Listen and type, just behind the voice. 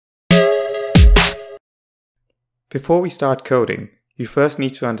Before we start coding, you first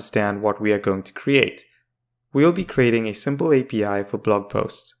need to understand what we are going to create. We'll be creating a simple API for blog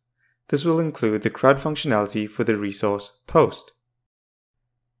posts. This will include the CRUD functionality for the resource post.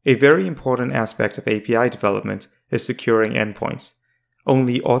 A very important aspect of API development is securing endpoints.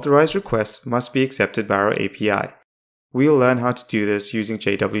 Only authorized requests must be accepted by our API. We'll learn how to do this using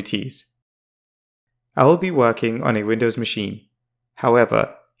JWTs. I will be working on a Windows machine.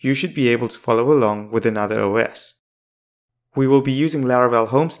 However, you should be able to follow along with another OS. We will be using Laravel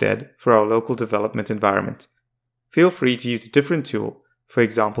Homestead for our local development environment. Feel free to use a different tool, for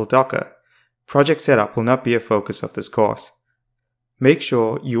example Docker. Project setup will not be a focus of this course. Make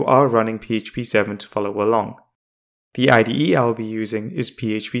sure you are running PHP 7 to follow along. The IDE I'll be using is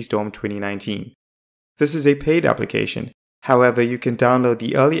PhpStorm 2019. This is a paid application, however you can download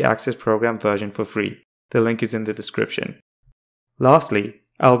the early access program version for free. The link is in the description. Lastly,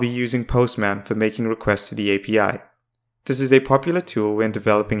 I'll be using Postman for making requests to the API. This is a popular tool when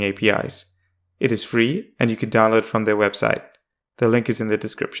developing APIs. It is free and you can download from their website. The link is in the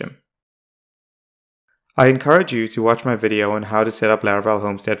description. I encourage you to watch my video on how to set up Laravel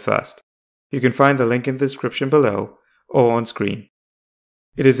Homestead first. You can find the link in the description below or on screen.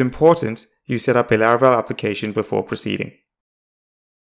 It is important you set up a Laravel application before proceeding.